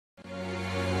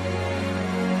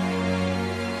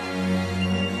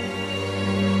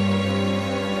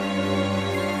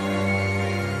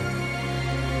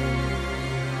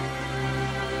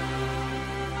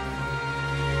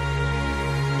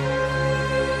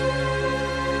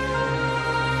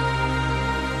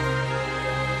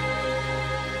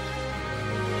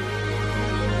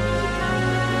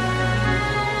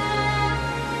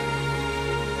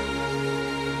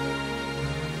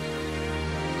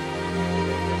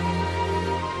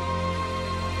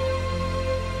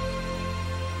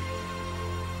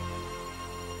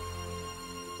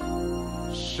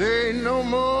say no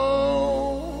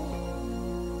more.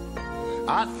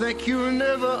 I think you'll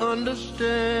never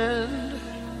understand.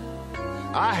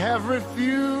 I have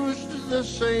refused the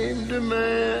same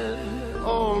demand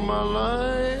all my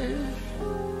life.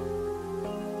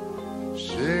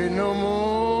 Say no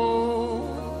more.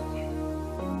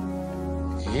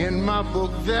 In my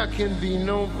book there can be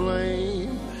no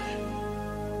blame.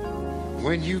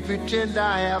 When you pretend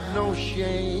I have no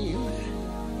shame,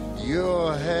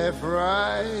 you're half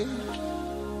right.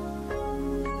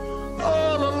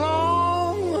 All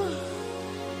along,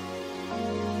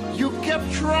 you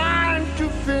kept trying to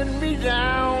pin me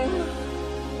down,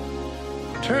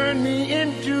 turn me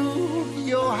into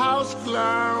your house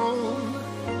clown.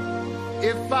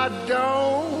 If I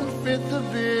don't fit the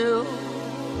bill,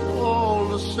 all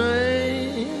the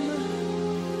same,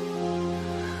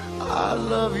 I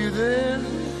love you then,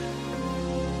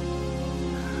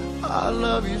 I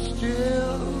love you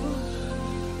still.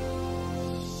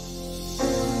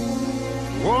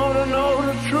 Wanna know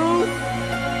the truth?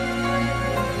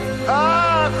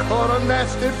 I caught a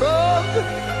nasty bug,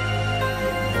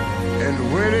 and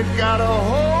when it got a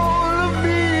hold of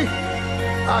me,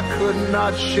 I could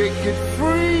not shake it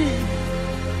free.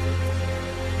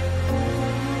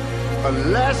 A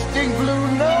lasting blue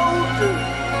note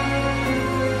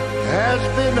has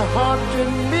been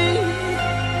haunting me.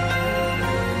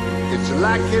 It's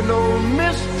like an old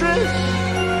mistress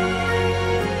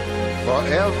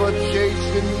forever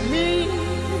chasing me.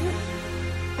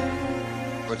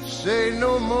 But say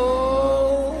no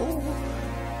more.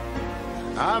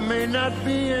 I may not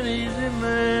be an easy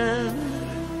man,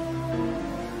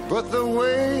 but the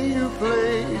way you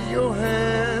play your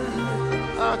hand,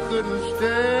 I couldn't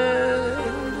stand.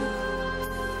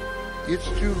 It's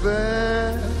too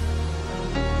bad.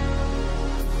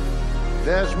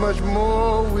 There's much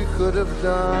more we could have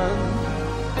done,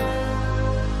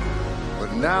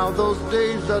 but now those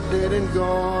days are dead and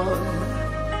gone.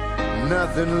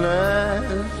 Nothing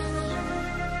lasts.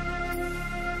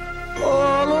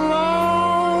 All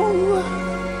along,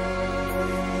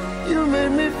 you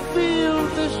made me feel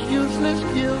this useless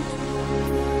guilt.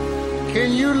 Can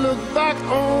you look back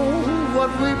on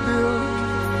what we built?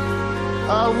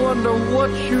 I wonder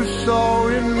what you saw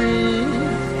in me.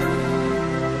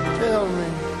 Tell me,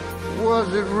 was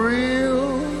it real?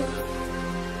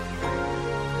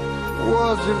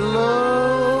 Was it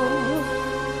love?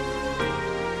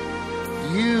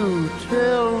 You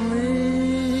tell me.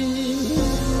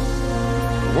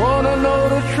 Wanna know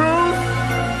the truth?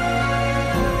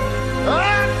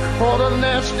 I caught a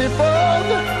nasty bug,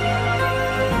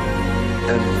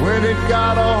 and when it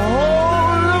got a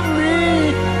hold of me,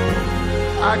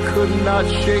 I could not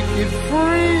shake it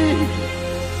free.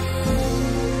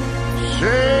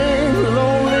 Same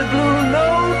lonely blue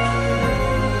note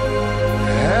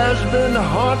has been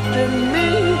haunting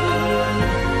me.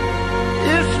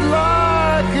 It's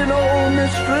like an old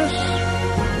mistress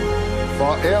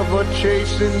forever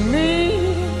chasing me.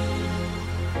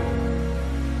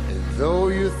 And though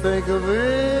you think of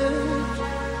it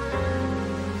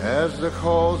as the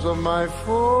cause of my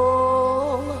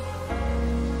fall,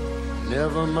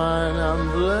 never mind, I'm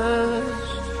blessed.